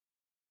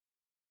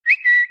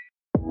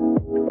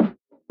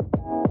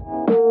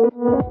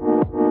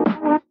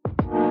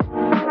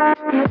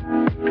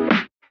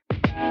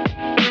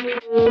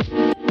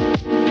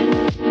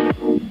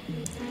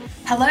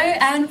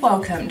and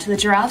welcome to the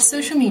Giraffe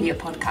Social Media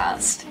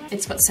Podcast.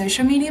 It's what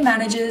social media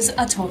managers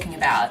are talking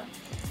about.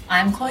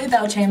 I'm Chloe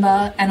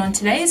Bellchamber, and on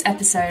today's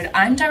episode,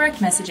 I'm direct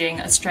messaging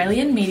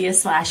Australian media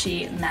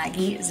slashie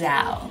Maggie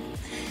Zhou.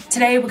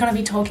 Today, we're going to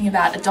be talking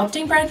about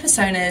adopting brand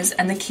personas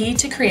and the key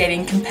to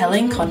creating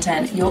compelling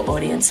content your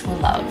audience will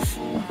love.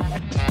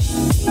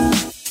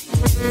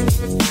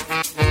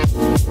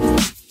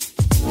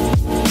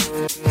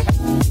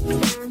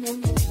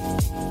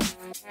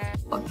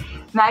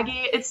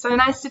 Maggie, it's so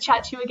nice to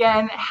chat to you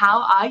again.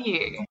 How are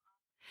you?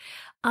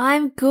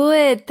 I'm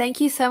good. Thank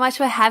you so much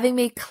for having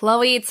me,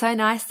 Chloe. It's so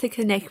nice to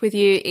connect with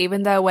you,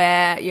 even though we're,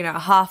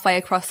 halfway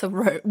across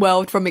the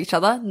world from each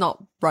other.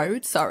 Not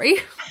road, sorry.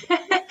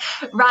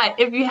 Right.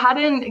 If you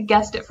hadn't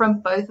guessed it from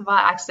both of our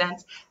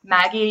accents,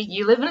 Maggie,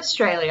 you live in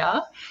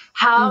Australia.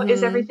 How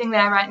is everything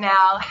there right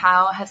now?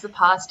 How has the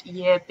past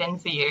year been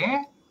for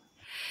you?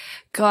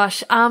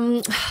 Gosh,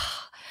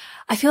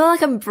 I feel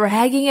like I'm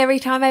bragging every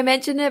time I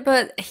mention it,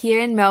 but here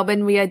in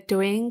Melbourne, we are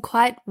doing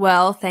quite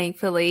well,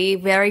 thankfully.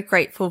 Very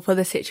grateful for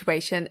the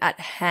situation at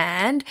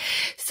hand.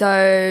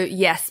 So,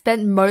 yes,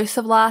 spent most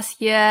of last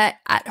year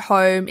at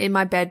home in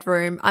my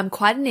bedroom. I'm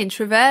quite an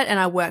introvert and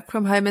I work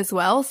from home as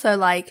well. So,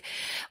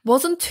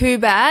 wasn't too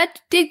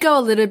bad. Did go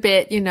a little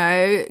bit,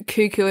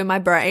 cuckoo in my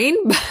brain,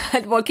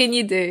 but what can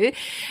you do?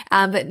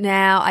 But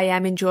now I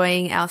am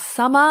enjoying our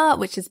summer,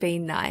 which has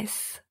been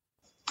nice.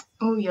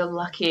 Oh, you're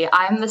lucky.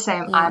 I'm the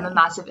same. Yeah. I'm a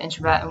massive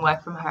introvert and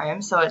work from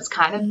home. So it's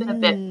kind of been a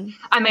bit,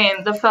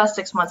 the first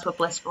 6 months were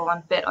blissful. I'm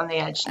a bit on the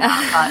edge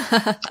now,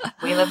 but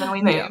we live and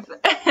we move.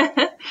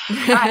 Yeah. All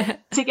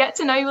right. To get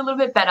to know you a little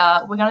bit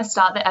better, we're going to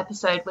start the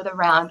episode with a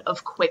round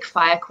of quick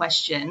fire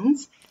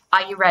questions.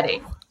 Are you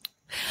ready?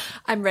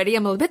 I'm ready.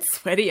 I'm a little bit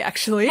sweaty,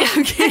 actually.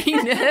 I'm getting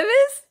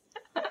nervous.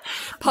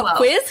 Pop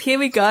quiz. Here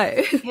we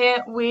go.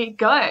 Here we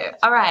go.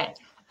 All right.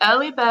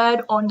 Early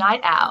bird or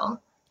night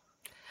owl?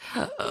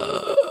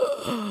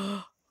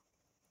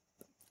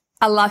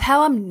 I love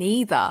how I'm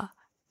neither.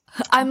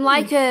 I'm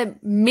like a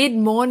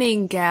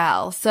mid-morning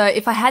gal. So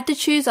if I had to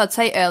choose, I'd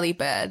say early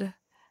bird.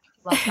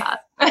 Love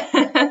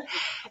that.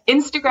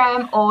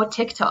 Instagram or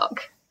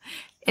TikTok?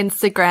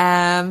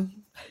 Instagram.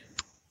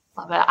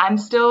 Love it.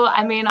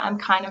 I'm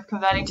kind of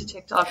converting to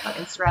TikTok, but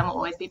Instagram will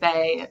always be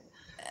bae.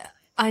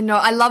 I know.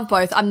 I love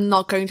both. I'm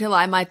not going to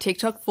lie. My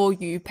TikTok For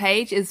You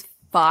page is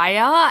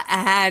fire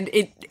and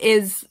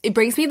it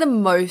brings me the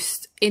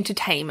most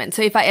entertainment.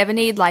 So if I ever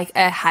need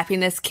a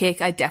happiness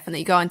kick, I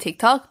definitely go on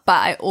TikTok, but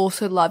I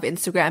also love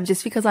Instagram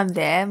just because I'm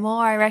there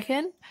more, I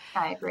reckon.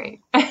 I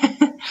agree.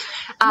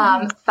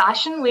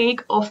 Fashion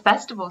week or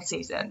festival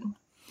season?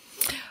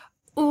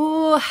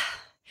 Ooh,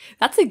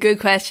 that's a good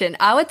question.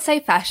 I would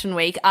say fashion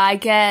week. I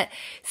get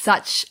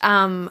such,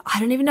 I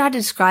don't even know how to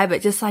describe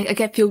it. Just I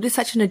get filled with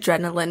such an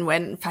adrenaline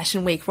when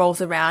fashion week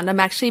rolls around. I'm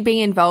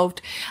actually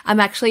involved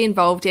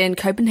in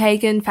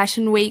Copenhagen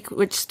Fashion Week,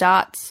 which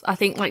starts, I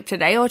think,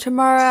 today or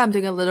tomorrow. I'm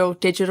doing a little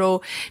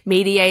digital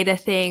mediator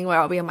thing where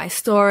I'll be on my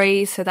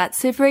stories. So that's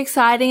super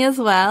exciting as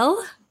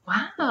well.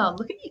 Wow,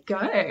 look at you go.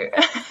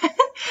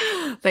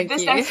 Thank you.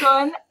 This next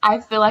one, I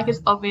feel like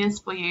it's obvious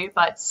for you,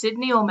 but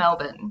Sydney or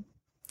Melbourne?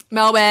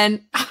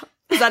 Melbourne.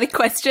 Is that a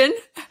question?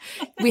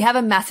 We have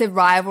a massive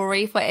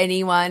rivalry for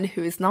anyone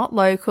who is not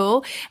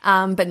local.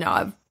 But no,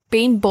 I've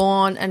been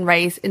born and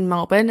raised in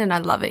Melbourne and I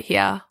love it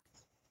here.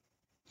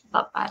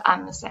 Love that.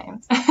 I'm the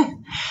same.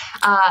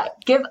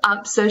 Give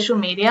up social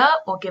media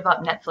or give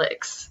up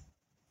Netflix?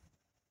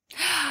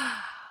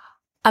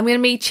 I'm going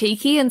to be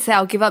cheeky and say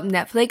I'll give up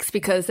Netflix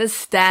because there's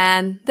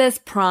Stan, there's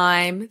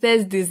Prime,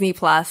 there's Disney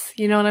Plus.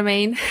 You know what I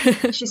mean?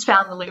 She's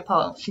found the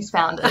loophole. She's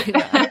found it.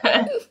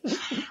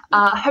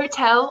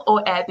 Hotel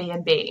or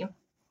Airbnb?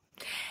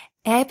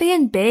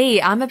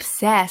 Airbnb. I'm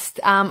obsessed.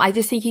 I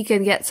just think you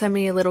can get so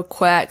many little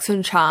quirks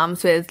and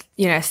charms with,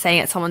 staying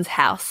at someone's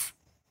house.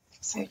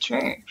 So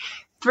true.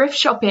 Thrift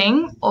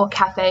shopping or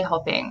cafe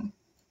hopping?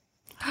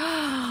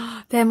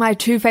 They're my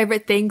two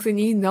favorite things and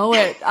you know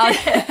it.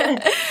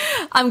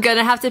 I'm going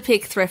to have to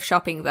pick thrift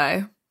shopping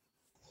though.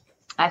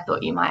 I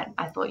thought you might.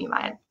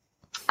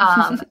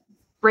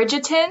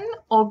 Bridgerton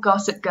or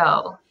Gossip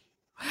Girl?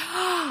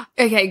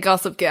 Okay,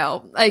 Gossip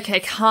Girl. Okay,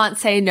 can't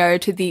say no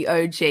to the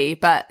OG,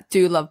 but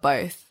do love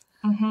both.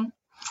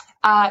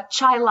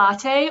 Chai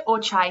latte or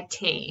chai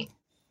tea?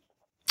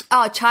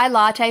 Oh, chai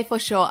latte for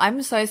sure.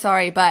 I'm so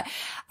sorry, but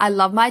I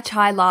love my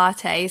chai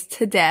lattes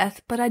to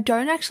death, but I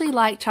don't actually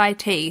like chai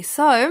tea.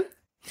 So,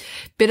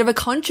 bit of a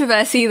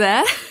controversy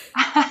there.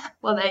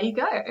 Well, there you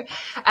go.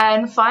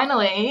 And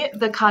finally,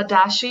 the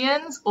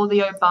Kardashians or the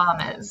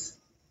Obamas?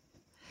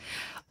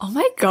 Oh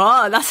my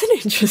God, that's an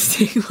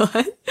interesting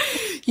one.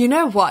 You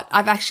know what?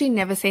 I've actually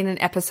never seen an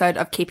episode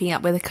of Keeping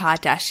Up with the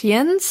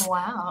Kardashians.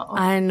 Wow.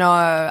 I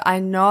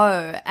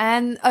know.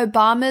 And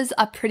Obamas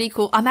are pretty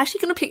cool. I'm actually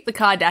going to pick the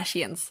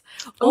Kardashians.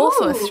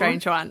 Also a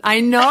strange one.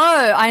 I know.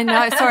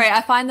 Sorry,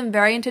 I find them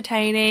very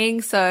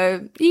entertaining.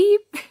 So,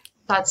 beep.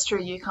 That's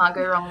true. You can't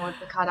go wrong with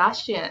the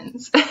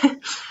Kardashians.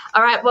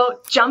 All right.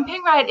 Well,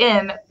 jumping right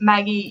in,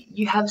 Maggie,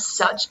 you have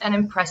such an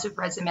impressive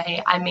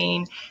resume. I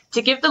mean,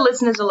 to give the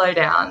listeners a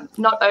lowdown,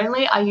 not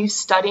only are you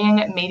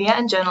studying media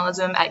and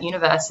journalism at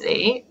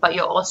university, but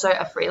you're also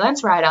a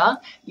freelance writer,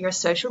 you're a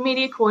social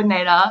media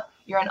coordinator,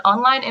 you're an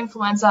online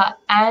influencer,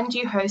 and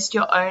you host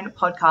your own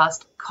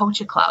podcast,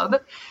 Culture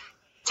Club.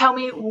 Tell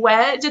me,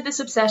 where did this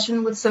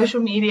obsession with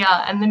social media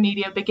and the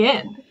media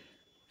begin?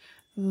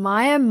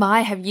 My, oh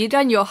my, have you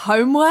done your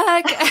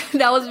homework?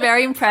 That was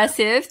very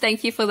impressive.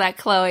 Thank you for that,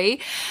 Chloe.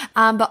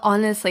 But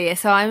honestly,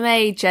 so I'm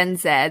a Gen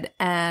Z,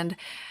 and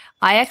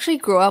I actually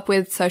grew up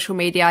with social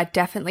media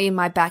definitely in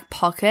my back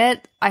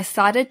pocket. I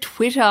started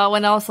Twitter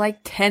when I was like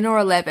 10 or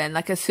 11.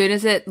 Like, as soon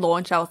as it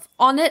launched, I was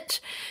on it.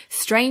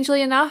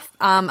 Strangely enough,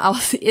 I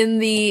was in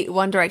the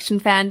One Direction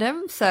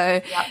fandom, so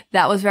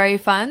that was very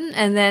fun.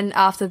 And then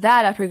after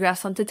that, I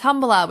progressed onto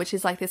Tumblr, which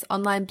is like this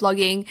online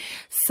blogging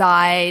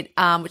site,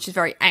 which is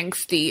very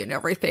angsty and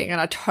everything,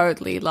 and I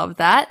totally love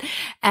that.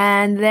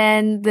 And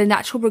then the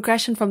natural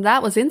progression from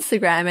that was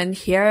Instagram, and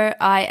here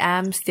I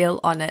am still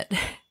on it.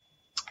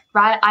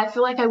 Right. I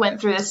feel like I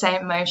went through the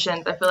same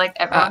motions. I feel like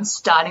everyone's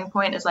starting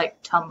point is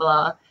like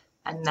Tumblr,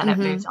 and then it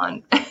moves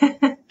on.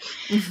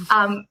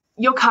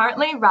 You're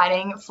currently a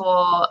writing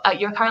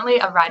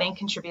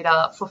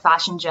contributor for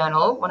Fashion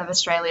Journal, one of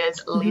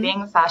Australia's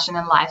leading fashion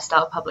and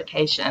lifestyle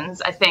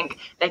publications. I think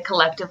they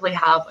collectively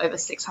have over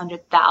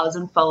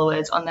 600,000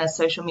 followers on their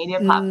social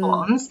media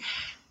platforms.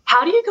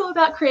 How do you go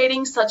about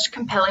creating such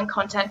compelling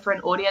content for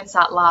an audience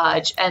at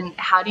large, and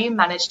how do you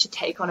manage to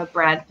take on a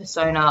brand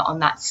persona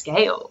on that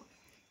scale?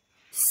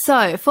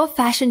 So for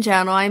Fashion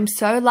Journal, I'm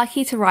so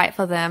lucky to write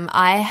for them.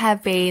 I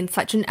have been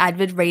such an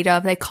avid reader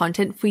of their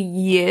content for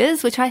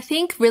years, which I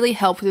think really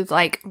helped with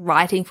like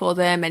writing for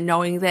them and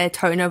knowing their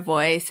tone of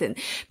voice and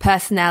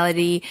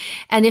personality.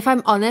 And if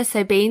I'm honest,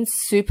 they've been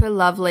super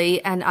lovely,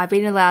 and I've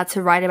been allowed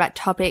to write about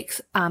topics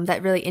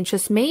that really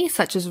interest me,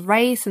 such as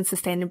race and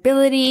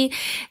sustainability.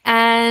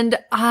 And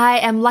I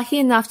am lucky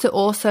enough to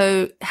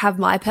also have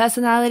my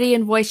personality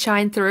and voice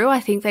shine through. I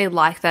think they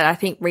like that. I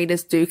think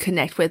readers do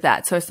connect with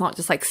that. So it's not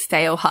just like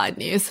stale hard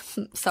news.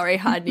 Sorry,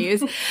 hard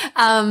news.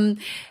 But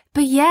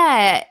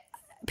yeah,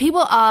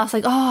 people ask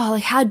like, oh,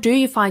 like, how do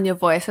you find your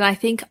voice? And I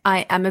think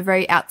I am a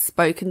very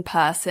outspoken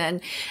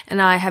person,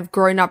 and I have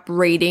grown up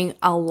reading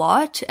a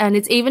lot. And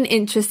it's even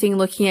interesting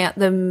looking at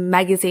the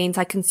magazines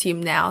I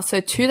consume now. So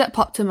two that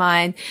pop to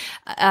mind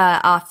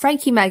are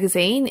Frankie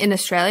magazine in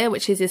Australia,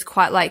 which is this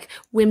quite like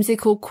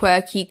whimsical,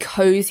 quirky,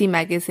 cozy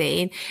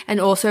magazine, and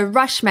also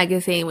Rush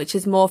magazine, which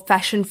is more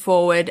fashion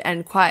forward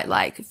and quite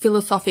like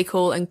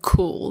philosophical and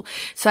cool.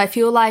 So I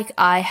feel like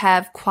I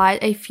have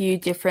quite a few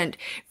different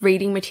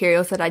reading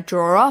materials that I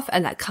draw off,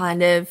 and that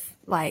kind of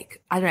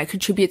like, I don't know,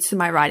 contributes to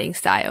my writing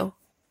style.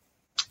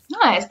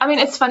 Nice. I mean,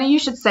 it's funny you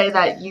should say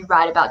that you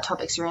write about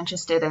topics you're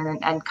interested in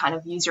and kind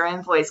of use your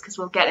own voice, because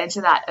we'll get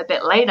into that a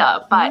bit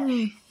later. But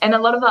in a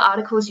lot of the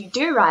articles you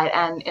do write,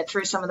 and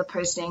through some of the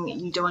posting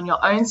you do on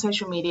your own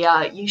social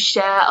media, you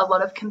share a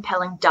lot of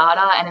compelling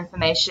data and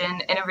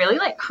information in a really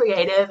like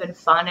creative and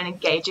fun and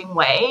engaging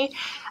way.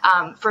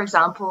 For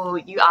example,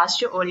 you asked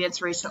your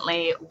audience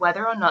recently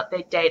whether or not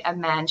they date a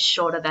man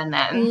shorter than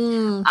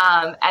them.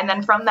 And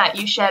then from that,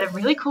 you shared a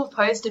really cool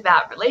post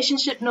about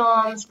relationship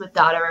norms with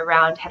data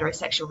around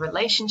heterosexual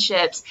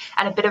relationships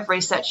and a bit of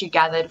research you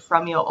gathered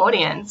from your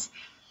audience.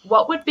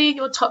 What would be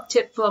your top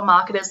tip for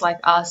marketers like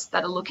us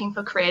that are looking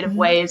for creative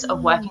ways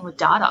of working with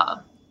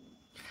data?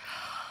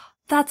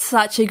 That's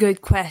such a good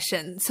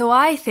question. So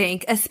I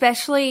think,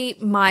 especially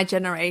my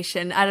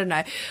generation, I don't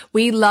know,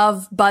 we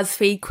love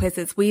BuzzFeed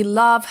quizzes. We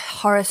love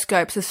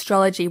horoscopes,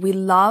 astrology. We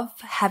love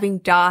having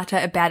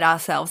data about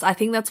ourselves. I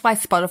think that's why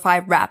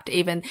Spotify Wrapped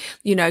even,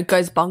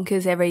 goes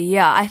bonkers every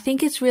year. I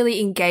think it's really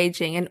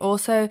engaging, and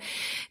also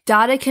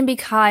data can be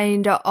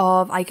kind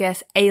of, I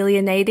guess,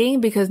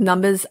 alienating because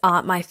numbers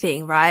aren't my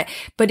thing, right?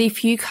 But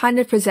if you kind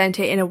of present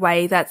it in a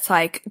way that's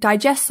like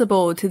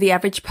digestible to the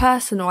average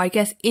person, or I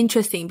guess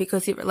interesting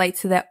because it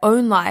relates to their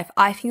own life,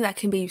 I think that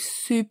can be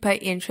super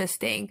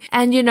interesting.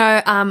 And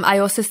I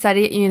also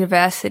study at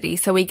university,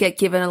 so we get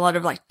given a lot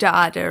of like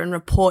data and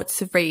reports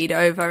to read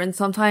over, and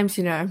sometimes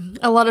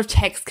a lot of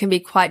text can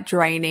be quite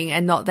draining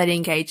and not that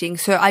engaging.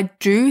 So I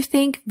do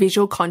think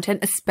visual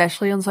content,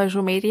 especially on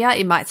social media,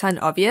 it might sound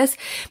obvious,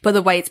 but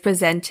the way it's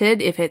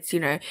presented, if it's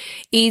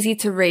easy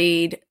to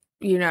read,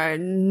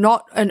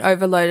 not an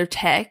overload of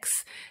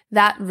text,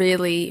 that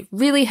really,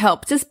 really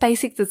helps. Just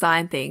basic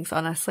design things,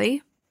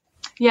 honestly.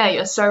 Yeah,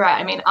 you're so right.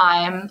 I mean,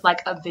 I'm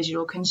like a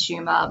visual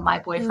consumer. My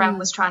boyfriend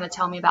was trying to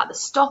tell me about the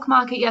stock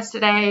market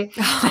yesterday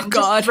and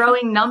just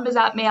throwing numbers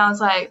at me. I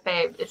was like,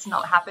 babe, it's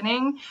not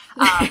happening.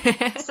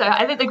 So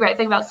I think the great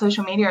thing about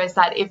social media is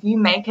that if you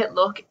make it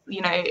look,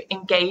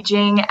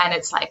 engaging and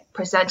it's like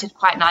presented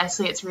quite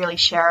nicely, it's really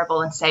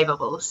shareable and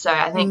savable. So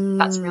I think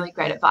that's really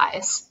great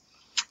advice.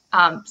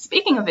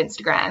 Speaking of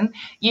Instagram,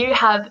 you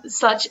have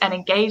such an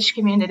engaged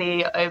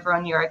community over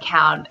on your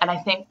account. And I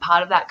think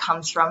part of that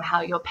comes from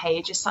how your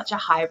page is such a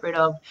hybrid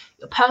of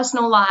your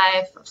personal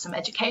life, of some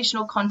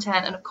educational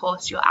content, and of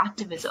course your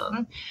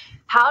activism.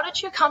 How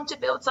did you come to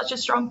build such a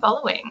strong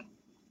following?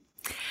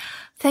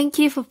 Thank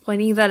you for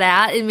pointing that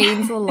out. It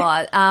means a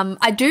lot.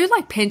 I do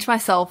pinch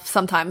myself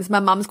sometimes. My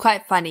mum's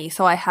quite funny.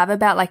 So I have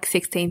about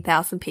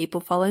 16,000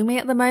 people following me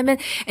at the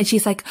moment. And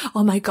she's like,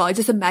 oh my God,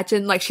 just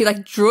imagine, she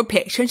drew a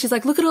picture and she's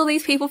like, look at all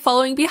these people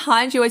following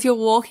behind you as you're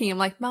walking. I'm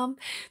like, Mum,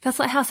 that's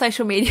not how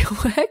social media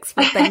works,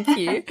 but thank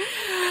you.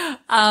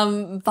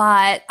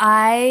 But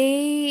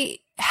I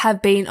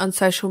have been on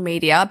social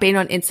media, been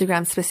on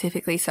Instagram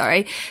specifically,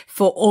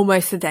 for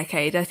almost a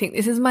decade. I think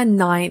this is my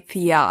 9th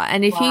year.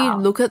 And if you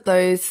look at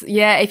those,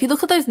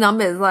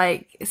 numbers,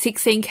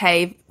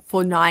 16K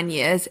for 9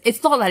 years,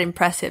 it's not that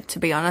impressive, to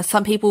be honest.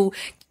 Some people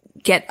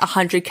get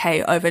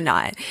 100K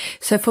overnight.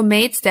 So for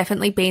me, it's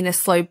definitely been a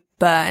slow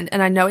burn.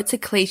 And I know it's a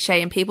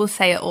cliche and people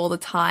say it all the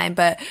time,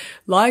 but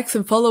likes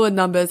and follower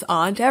numbers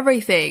aren't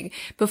everything.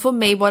 But for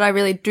me, what I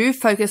really do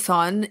focus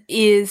on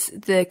is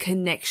the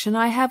connection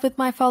I have with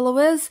my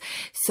followers.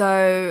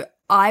 So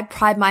I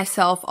pride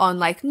myself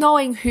on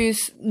knowing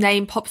whose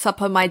name pops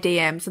up on my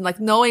DMs and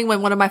knowing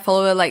when one of my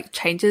followers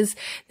changes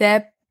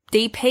their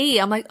DP.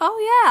 I'm like,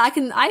 oh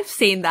yeah, I've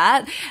seen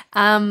that.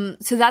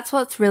 So that's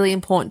what's really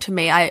important to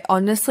me. I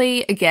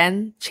honestly,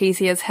 again,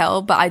 cheesy as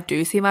hell, but I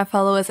do see my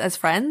followers as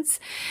friends.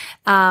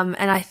 And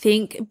I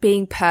think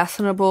being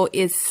personable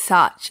is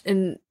such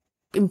an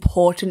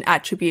important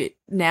attribute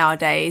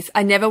nowadays.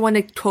 I never want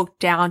to talk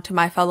down to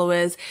my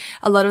followers.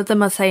 A lot of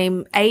them are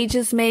same age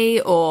as me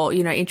or,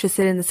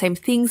 interested in the same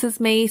things as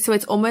me. So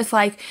it's almost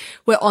like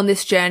we're on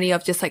this journey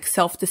of just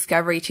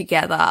self-discovery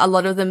together. A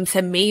lot of them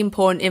send me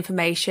important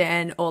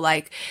information or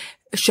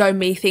show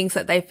me things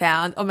that they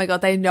found. Oh my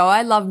God, they know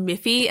I love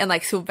Miffy and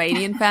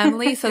Sylvanian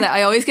family. So that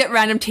I always get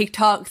random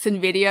TikToks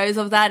and videos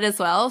of that as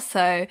well.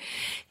 So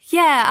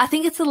yeah, I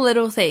think it's the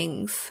little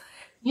things.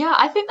 Yeah,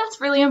 I think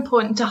that's really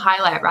important to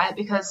highlight, right?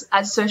 Because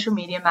as social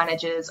media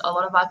managers, a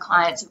lot of our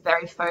clients are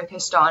very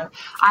focused on,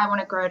 I want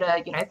to grow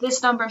to,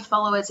 this number of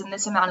followers in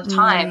this amount of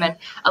time. And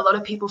a lot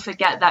of people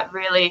forget that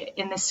really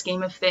in the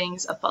scheme of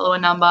things, a follower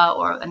number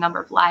or a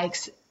number of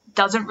likes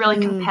doesn't really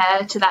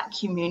compare to that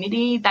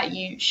community that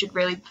you should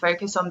really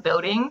focus on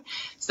building.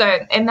 So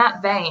in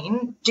that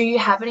vein, do you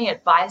have any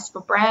advice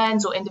for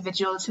brands or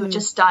individuals who are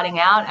just starting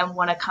out and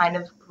want to kind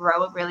of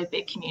grow a really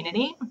big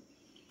community?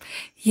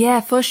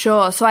 Yeah, for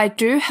sure. So I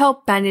do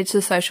help manage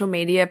the social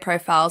media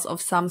profiles of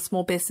some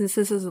small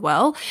businesses as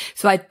well.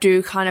 So I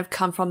do kind of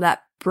come from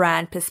that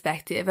brand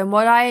perspective. And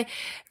what I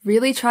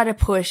really try to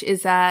push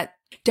is that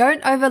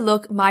don't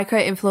overlook micro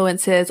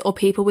influencers or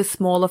people with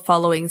smaller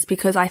followings,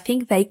 because I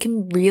think they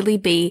can really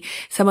be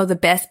some of the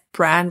best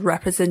brand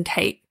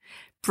representatives.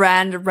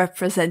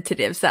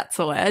 That's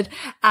the word.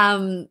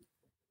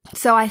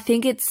 So I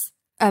think it's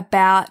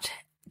about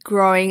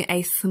growing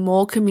a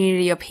small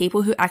community of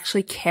people who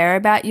actually care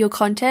about your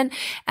content.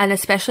 And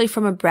especially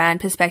from a brand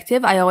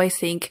perspective, I always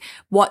think,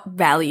 what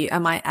value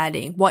am I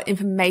adding? What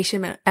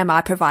information am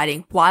I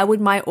providing? Why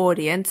would my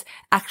audience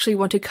actually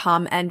want to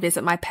come and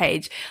visit my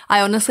page?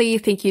 I honestly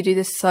think you do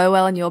this so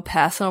well on your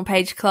personal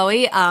page,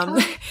 Chloe.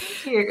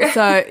 Thank you.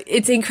 So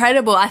it's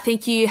incredible. I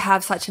think you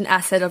have such an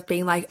asset of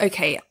being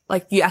okay,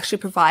 you actually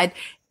provide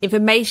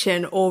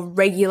information or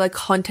regular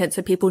content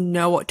so people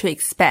know what to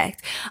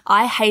expect.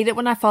 I hate it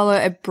when I follow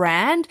a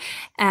brand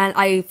and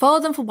I follow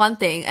them for one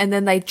thing and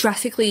then they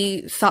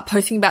drastically start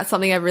posting about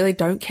something I really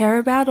don't care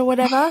about or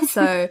whatever.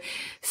 So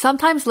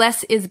sometimes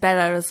less is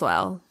better as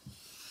well.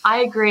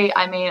 I agree.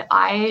 I mean,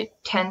 I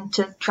tend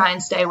to try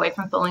and stay away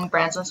from following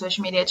brands on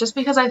social media just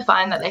because I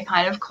find that they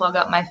kind of clog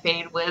up my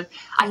feed with,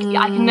 I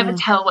can never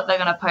tell what they're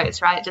going to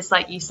post, right? Just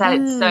like you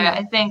said. So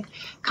I think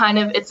kind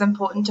of it's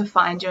important to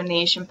find your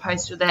niche and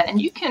post with it. And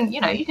you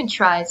can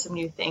try some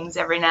new things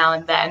every now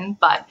and then,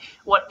 but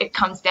what it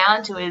comes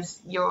down to is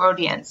your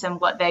audience and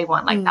what they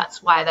want.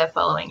 That's why they're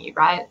following you,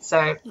 right?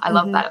 So I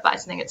love that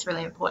advice. I think it's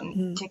really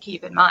important to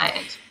keep in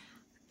mind.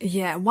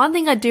 Yeah. One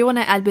thing I do want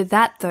to add with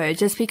that though,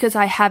 just because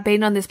I have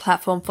been on this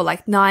platform for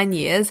 9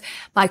 years,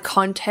 my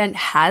content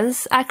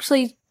has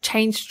actually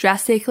changed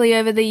drastically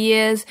over the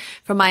years,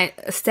 from my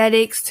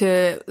aesthetics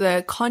to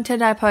the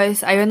content I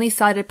post. I only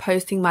started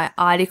posting my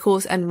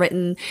articles and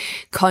written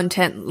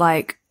content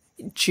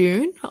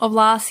June of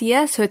last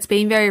year. So it's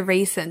been very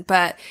recent,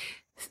 but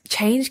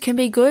change can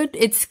be good.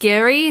 It's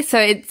scary. So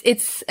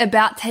it's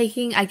about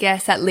taking, I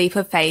guess, that leap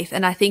of faith.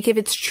 And I think if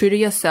it's true to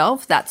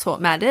yourself, that's what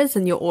matters.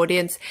 And your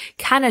audience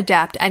can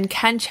adapt and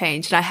can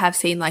change. And I have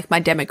seen my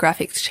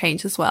demographics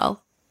change as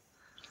well.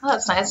 Oh,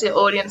 that's nice. Your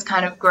audience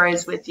kind of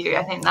grows with you.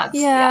 I think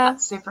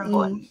that's super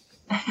important.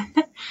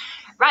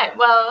 Right.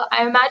 Well,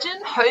 I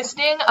imagine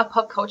hosting a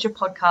pop culture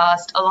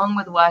podcast along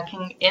with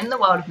working in the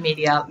world of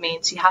media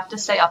means you have to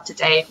stay up to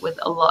date with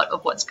a lot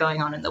of what's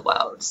going on in the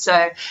world.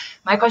 So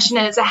my question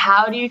is,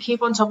 how do you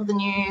keep on top of the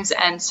news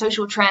and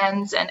social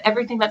trends and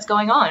everything that's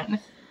going on?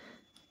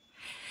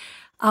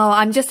 Oh,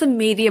 I'm just a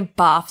media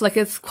buff. Like,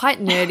 it's quite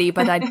nerdy,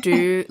 but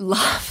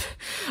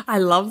I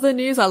love the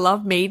news. I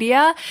love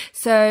media.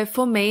 So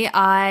for me,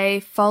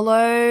 I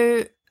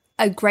follow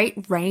a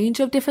great range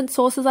of different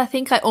sources. I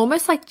think I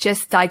almost like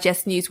just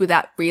digest news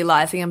without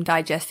realizing I'm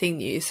digesting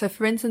news. So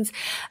for instance,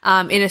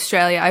 in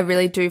Australia, I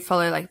really do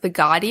follow like The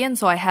Guardian.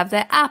 So I have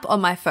their app on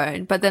my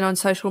phone, but then on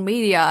social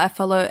media, I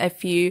follow a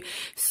few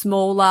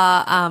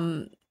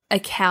smaller,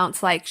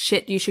 accounts like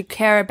Shit You Should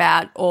Care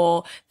About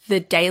or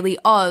the Daily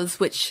Oz,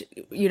 which,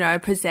 you know,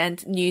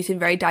 present news in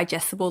very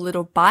digestible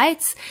little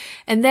bites.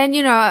 And then,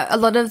 you know, a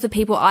lot of the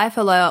people I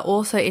follow are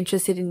also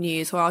interested in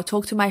news, or I'll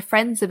talk to my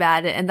friends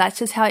about it. And that's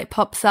just how it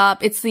pops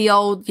up. It's the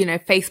old, you know,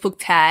 Facebook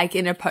tag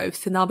in a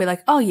post, and they'll be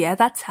like, oh yeah,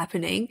 that's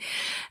happening.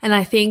 And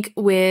I think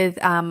with,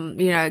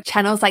 you know,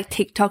 channels like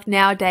TikTok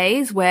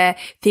nowadays where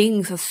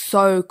things are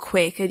so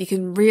quick and you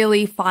can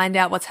really find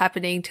out what's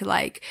happening to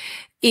like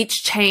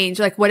each change,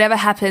 like whatever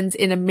happens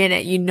in a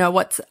minute, you know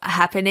what's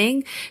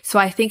happening. So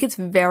I think it's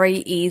very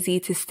easy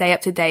to stay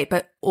up to date,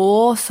 but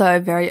also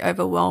very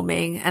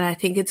overwhelming. And I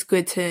think it's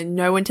good to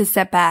know when to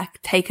step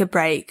back, take a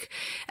break,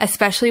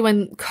 especially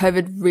when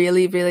COVID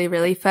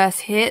really first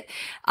hit.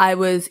 I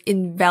was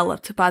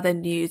enveloped by the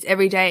news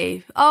every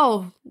day.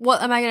 Oh,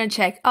 what am I going to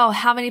check? Oh,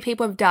 how many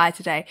people have died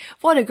today?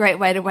 What a great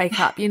way to wake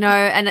up, you know,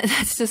 and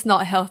that's just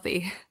not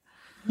healthy.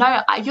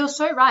 No, you're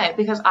so right,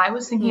 because I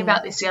was thinking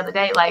about this the other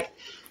day, like,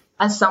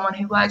 as someone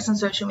who works on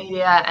social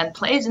media and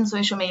plays in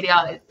social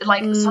media,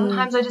 like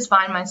sometimes I just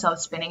find myself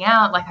spinning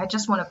out. Like I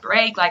just want to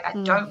break. Like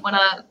I don't want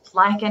to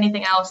like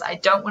anything else. I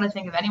don't want to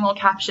think of any more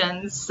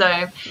captions. So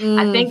I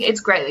think it's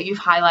great that you've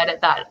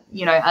highlighted that,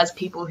 you know, as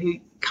people who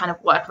kind of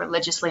work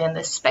religiously in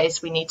this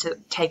space, we need to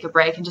take a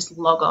break and just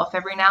log off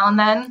every now and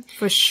then.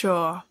 For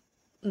sure.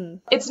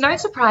 It's no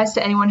surprise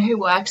to anyone who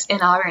works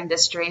in our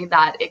industry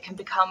that it can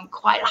become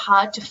quite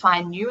hard to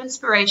find new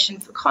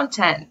inspiration for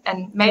content,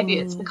 and maybe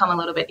it's become a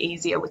little bit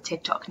easier with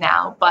TikTok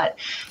now. But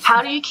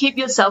how do you keep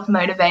yourself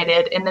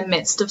motivated in the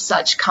midst of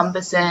such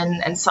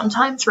cumbersome and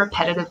sometimes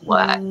repetitive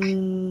work?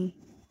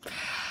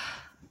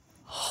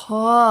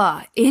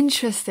 Oh,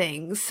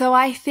 interesting. So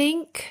I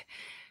think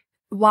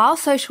while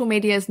social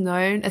media is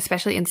known,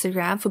 especially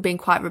Instagram, for being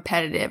quite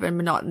repetitive and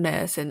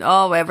monotonous and,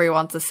 oh,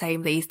 everyone's the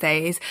same these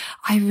days,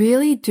 I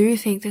really do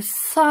think there's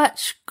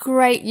such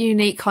great,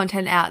 unique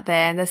content out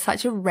there, and there's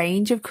such a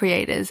range of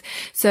creators.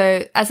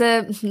 So as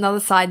another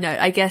side note,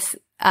 I guess,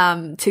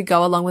 to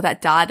go along with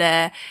that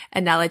data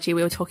analogy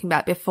we were talking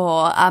about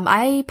before,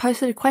 I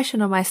posted a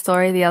question on my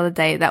story the other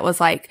day that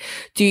was like,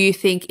 do you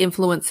think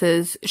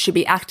influencers should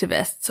be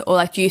activists, or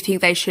like, do you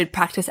think they should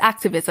practice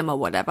activism or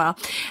whatever?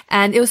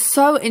 And it was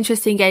so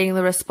interesting getting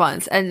the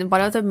response. And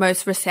one of the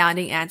most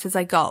resounding answers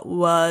I got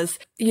was,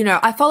 you know,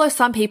 I follow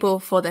some people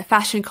for their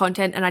fashion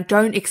content and I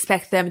don't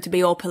expect them to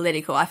be all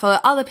political. I follow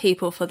other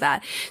people for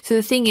that. So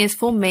the thing is,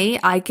 for me,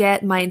 I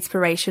get my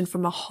inspiration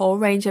from a whole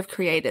range of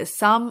creators.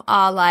 Some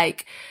are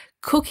like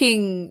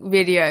cooking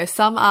videos.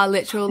 Some are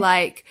literal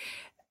like,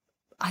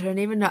 I don't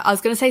even know. I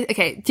was going to say,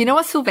 okay, do you know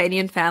what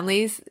Sylvanian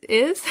Families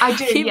is? I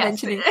do, keep yes.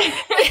 mentioning.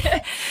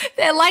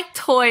 They're like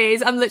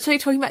toys. I'm literally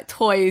talking about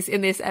toys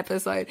in this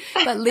episode.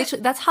 But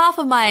literally, that's half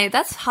of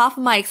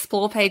my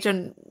explore page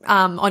on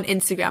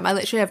Instagram. I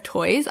literally have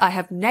toys. I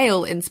have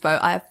nail inspo.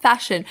 I have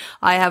fashion.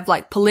 I have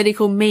like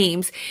political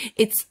memes.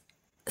 It's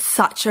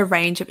such a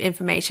range of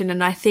information,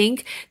 and I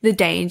think the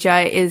danger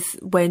is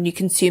when you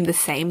consume the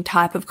same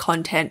type of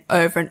content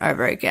over and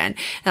over again.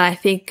 And I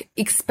think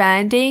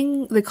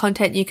expanding the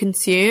content you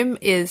consume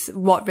is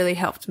what really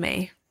helped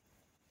me.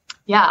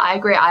 Yeah, I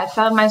agree. I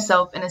found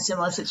myself in a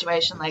similar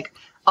situation. Like,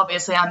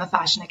 obviously, I'm a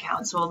fashion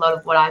account, so a lot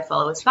of what I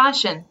follow is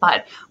fashion.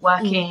 But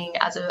working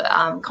as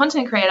a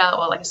content creator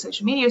or like a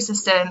social media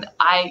assistant,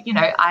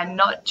 I'm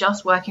not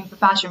just working for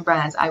fashion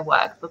brands. I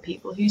work for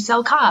people who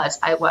sell cars.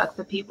 I work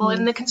for people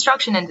in the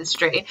construction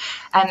industry.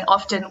 And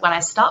often when I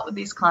start with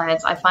these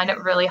clients, I find it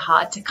really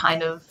hard to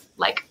kind of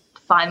like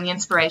find the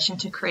inspiration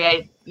to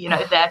create, you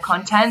know, their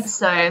content.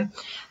 So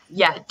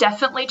yeah,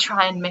 definitely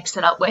try and mix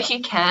it up where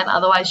you can.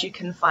 Otherwise, you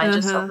can find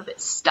yourself a bit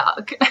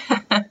stuck.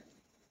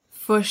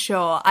 For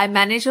sure. I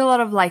manage a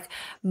lot of like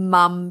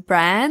mum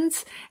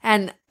brands,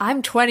 and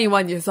I'm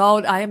 21 years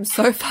old. I am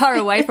so far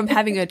away from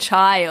having a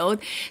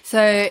child.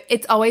 So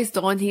it's always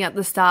daunting at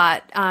the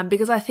start,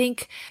 because I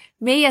think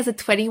me as a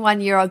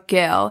 21-year-old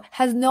girl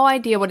has no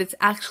idea what it's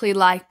actually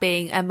like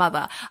being a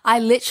mother. I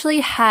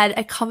literally had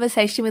a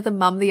conversation with a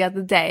mum the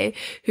other day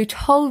who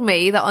told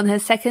me that on her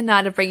second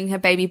night of bringing her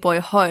baby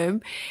boy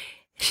home,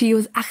 she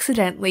was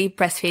accidentally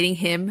breastfeeding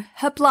him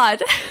her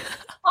blood.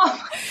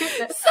 Oh my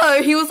goodness.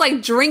 So he was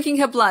like drinking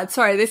her blood.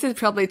 Sorry, this is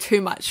probably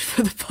too much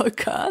for the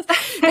podcast.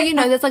 But you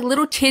know, there's like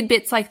little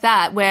tidbits like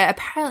that where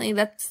apparently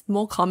that's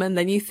more common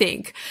than you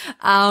think.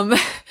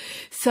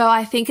 So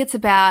I think it's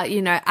about,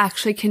 you know,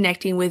 actually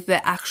connecting with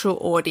the actual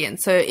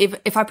audience. So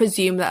if I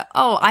presume that,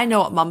 oh, I know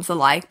what mums are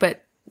like,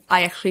 but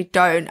I actually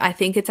don't, I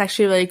think it's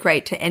actually really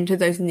great to enter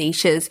those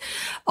niches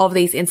of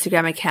these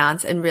Instagram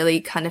accounts and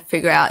really kind of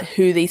figure out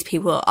who these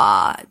people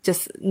are,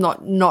 just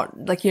not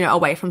like, you know,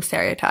 away from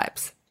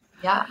stereotypes.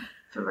 Yeah.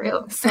 For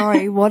real.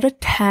 Sorry, what a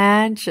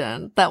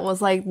tangent. That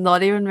was like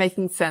not even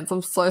making sense.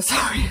 I'm so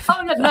sorry.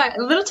 Oh,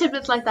 no, little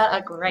tidbits like that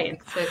are great.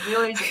 So we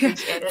always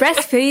appreciate it.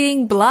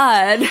 Breastfeeding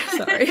blood.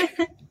 Sorry.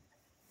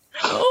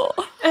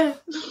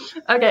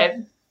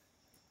 Okay.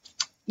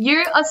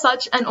 You are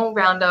such an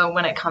all-rounder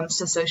when it comes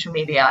to social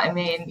media. I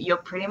mean, you're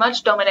pretty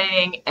much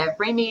dominating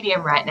every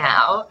medium right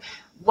now.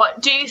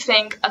 What do you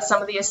think are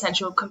some of the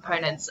essential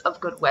components of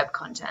good web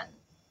content?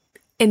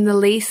 In the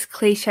least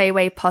cliche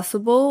way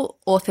possible,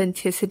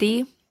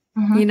 authenticity.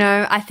 Mm-hmm. You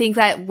know, I think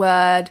that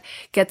word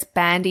gets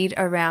bandied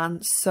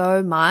around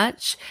so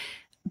much,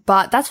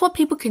 but that's what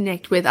people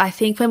connect with. I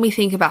think when we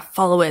think about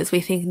followers,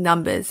 we think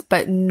numbers,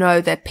 but no,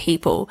 they're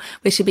people.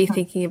 We should be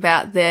thinking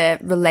about their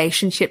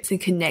relationships and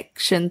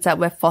connections that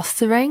we're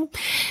fostering.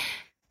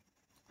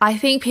 I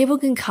think people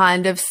can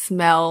kind of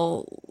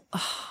smell,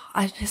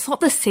 it's not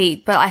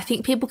deceit, but I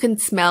think people can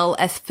smell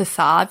a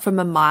facade from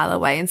a mile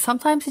away, and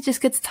sometimes it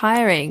just gets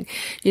tiring.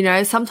 You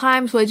know,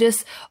 sometimes we're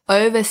just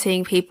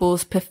overseeing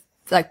people's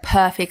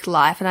perfect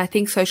life. And I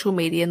think social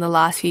media in the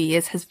last few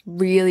years has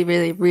really,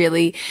 really,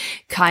 really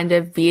kind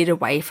of veered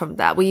away from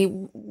that. We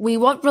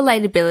want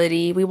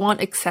relatability. We want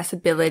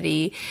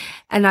accessibility.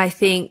 And I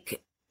think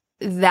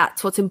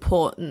that's what's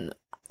important.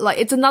 Like,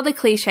 it's another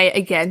cliche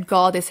again.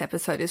 God, this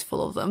episode is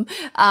full of them.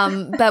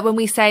 But when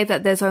we say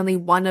that there's only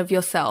one of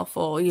yourself,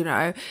 or, you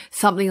know,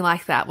 something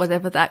like that,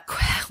 however that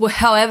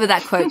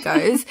quote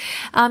goes,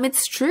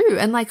 it's true.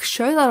 And like,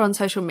 show that on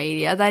social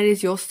media. That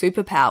is your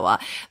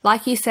superpower.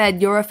 Like you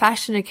said, you're a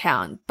fashion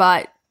account,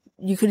 but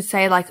you could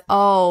say like,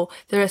 oh,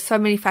 there are so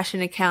many fashion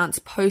accounts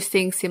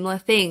posting similar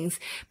things.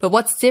 But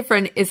what's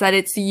different is that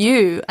it's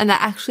you, and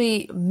that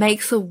actually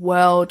makes a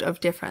world of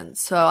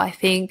difference. So I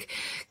think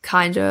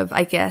kind of,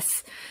 I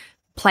guess,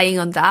 playing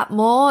on that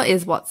more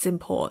is what's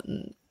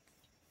important.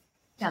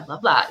 Yeah, I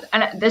love that.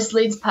 And this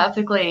leads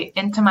perfectly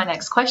into my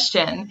next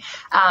question.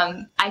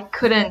 I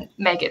couldn't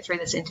make it through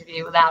this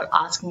interview without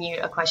asking you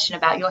a question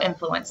about your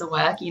influencer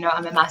work. You know,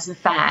 I'm a massive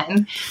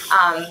fan.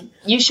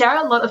 You share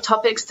a lot of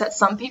topics that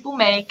some people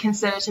may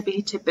consider to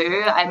be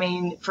taboo. I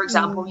mean, for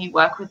example, you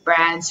work with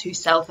brands who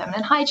sell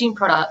feminine hygiene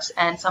products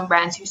and some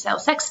brands who sell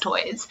sex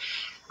toys.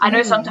 I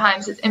know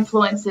sometimes as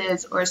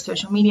influencers or as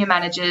social media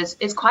managers,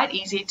 it's quite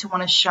easy to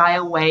want to shy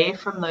away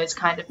from those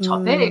kind of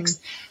topics.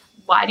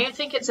 Why do you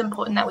think it's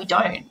important that we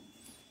don't?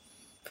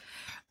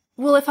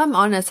 Well, if I'm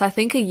honest, I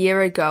think a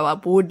year ago I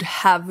would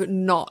have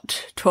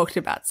not talked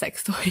about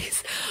sex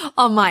toys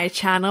on my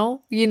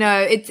channel. You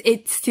know,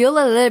 it's still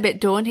a little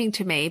bit daunting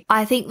to me.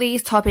 I think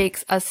these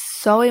topics are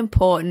so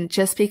important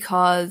just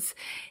because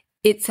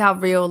it's our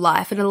real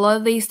life. And a lot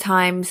of these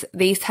times,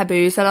 these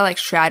taboos that are like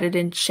shrouded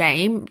in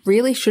shame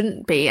really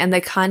shouldn't be. And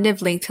they're kind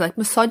of linked to like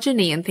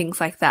misogyny and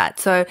things like that.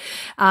 So,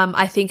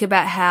 I think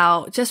about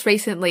how just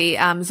recently,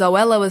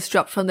 Zoella was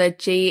dropped from the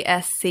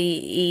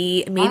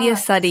GSCE Media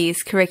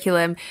Studies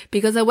curriculum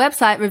because a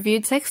website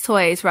reviewed sex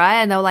toys, right?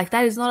 And they were like,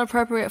 that is not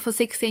appropriate for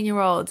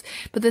 16-year-olds.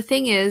 But the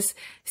thing is,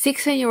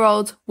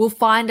 16-year-olds will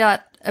find out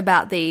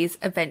about these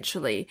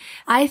eventually.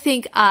 I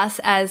think us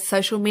as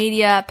social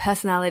media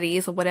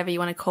personalities, or whatever you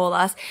want to call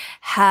us,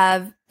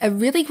 have a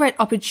really great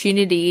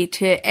opportunity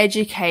to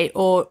educate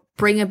or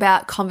bring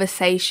about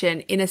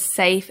conversation in a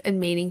safe and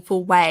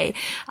meaningful way.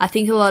 I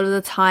think a lot of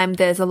the time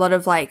there's a lot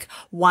of like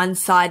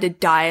one-sided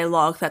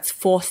dialogue that's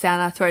forced down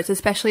our throats,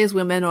 especially as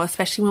women or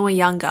especially when we're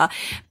younger.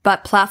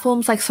 But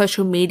platforms like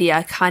social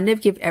media kind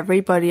of give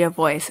everybody a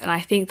voice. And I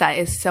think that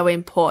is so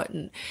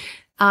important.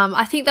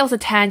 I think that was a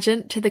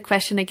tangent to the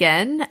question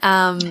again.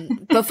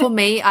 But for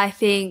me, I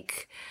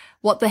think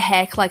what the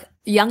heck, like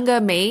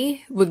younger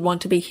me would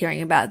want to be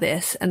hearing about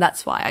this. And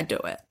that's why I do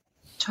it.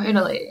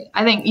 Totally.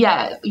 I think,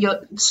 yeah,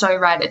 you're so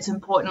right. It's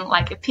important.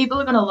 Like if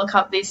people are going to look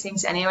up these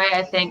things anyway,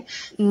 I think,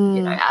 you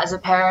know, as a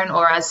parent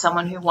or as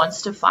someone who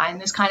wants to find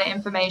this kind of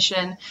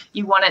information,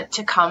 you want it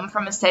to come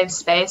from a safe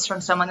space,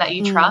 from someone that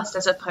you trust,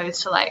 as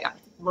opposed to like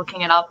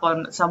looking it up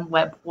on some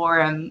web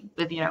forum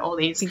with, you know, all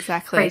these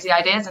crazy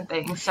ideas and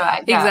things. So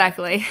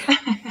Exactly.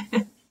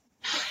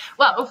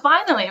 Well,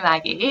 finally,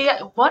 Maggie,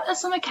 what are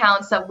some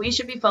accounts that we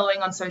should be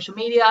following on social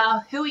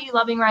media? Who are you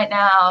loving right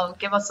now?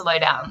 Give us a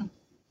lowdown.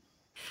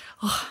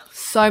 Oh,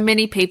 so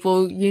many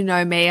people, you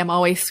know me, I'm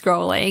always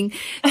scrolling.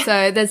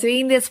 So there's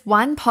been this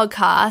one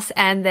podcast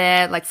and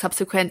their like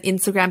subsequent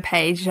Instagram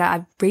page that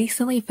I've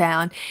recently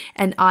found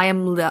and I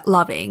am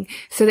loving.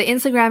 So the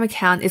Instagram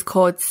account is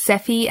called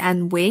Sephi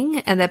and Wing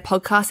and their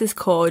podcast is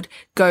called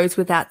Goes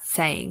Without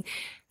Saying.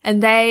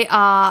 And they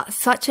are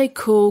such a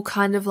cool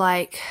kind of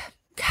like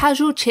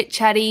casual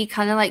chit-chatty,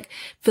 kind of like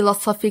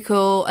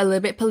philosophical, a little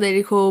bit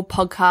political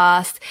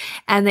podcast.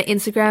 And the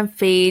Instagram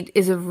feed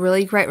is a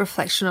really great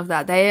reflection of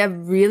that. They are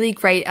really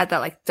great at that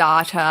like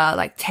data,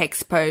 like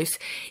text post,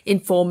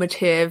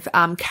 informative,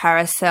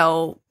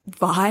 carousel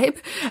vibe.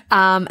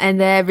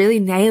 And they're really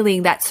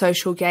nailing that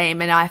social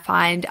game. And I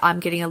find I'm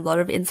getting a lot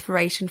of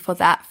inspiration for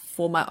that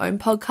for my own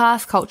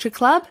podcast, Culture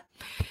Club.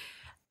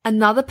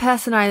 Another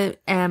person I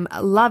am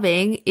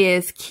loving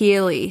is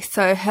Keely.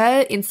 So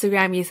her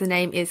Instagram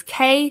username is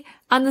K__EELZ.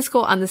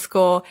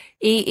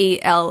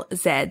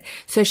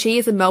 So she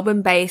is a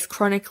Melbourne-based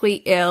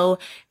chronically ill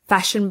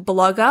fashion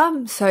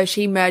blogger. So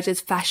she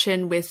merges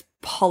fashion with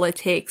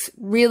politics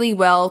really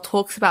well,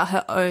 talks about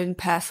her own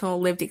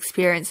personal lived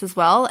experience as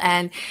well,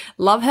 and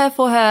love her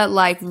for her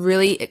like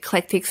really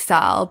eclectic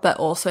style, but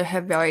also her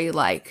very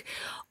like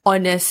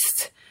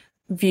honest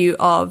view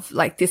of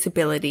like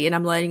disability, and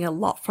I'm learning a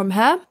lot from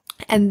her.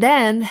 And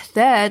then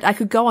third, I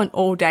could go on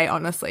all day,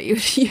 honestly. You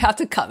have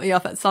to cut me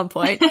off at some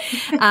point.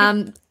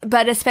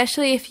 But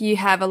especially if you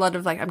have a lot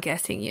of like, I'm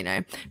guessing, you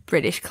know,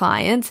 British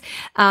clients.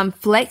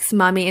 Flex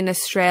Mummy in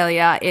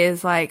Australia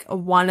is like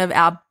one of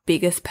our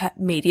biggest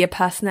media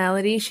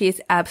personalities. She is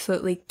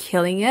absolutely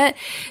killing it.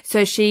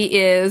 So she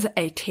is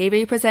a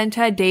TV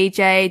presenter,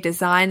 DJ,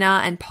 designer,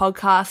 and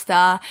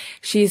podcaster.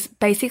 She's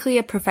basically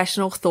a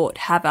professional thought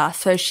haver.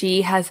 So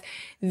she has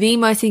the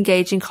most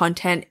engaging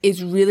content,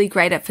 is really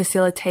great at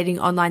facilitating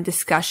online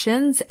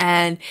discussions,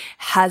 and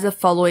has a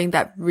following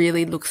that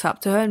really looks up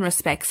to her and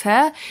respects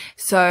her.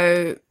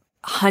 So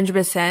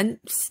 100%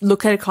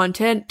 look at her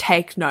content,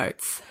 take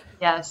notes.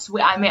 Yes,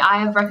 I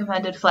have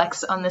recommended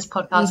Flex on this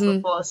podcast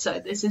before,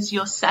 so this is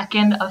your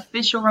second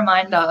official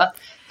reminder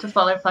to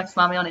follow Flex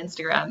Mummy on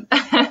Instagram.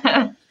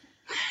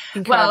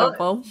 Incredible.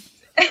 Well,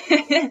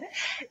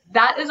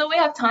 that is all we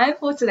have time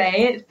for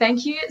today.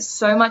 Thank you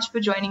so much for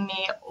joining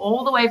me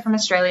all the way from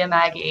Australia,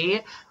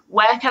 Maggie.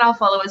 Where can our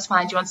followers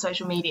find you on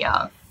social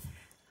media?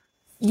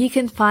 You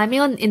can find me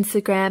on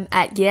Instagram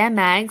at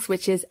YeahMags,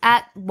 which is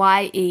at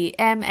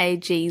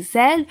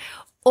YEMAGZ,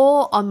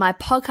 or on my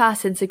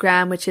podcast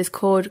Instagram, which is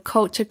called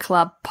Culture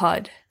Club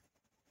Pod.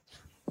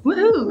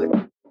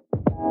 Woohoo!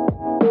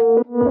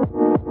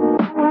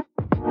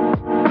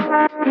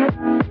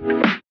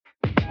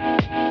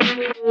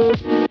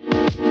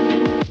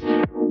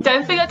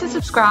 Don't forget to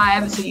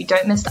subscribe so you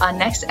don't miss our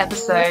next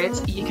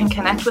episodes. You can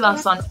connect with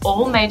us on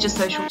all major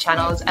social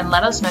channels and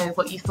let us know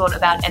what you thought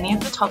about any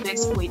of the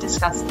topics we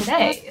discussed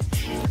today.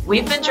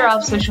 We've been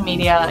Giraffe Social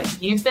Media.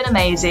 You've been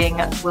amazing.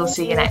 We'll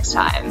see you next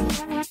time.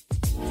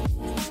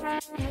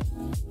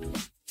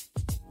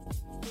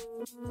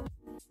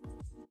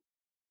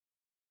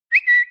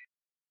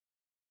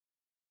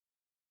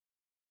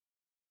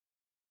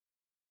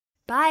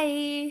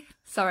 Bye.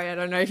 Sorry, I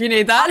don't know if you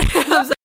need that.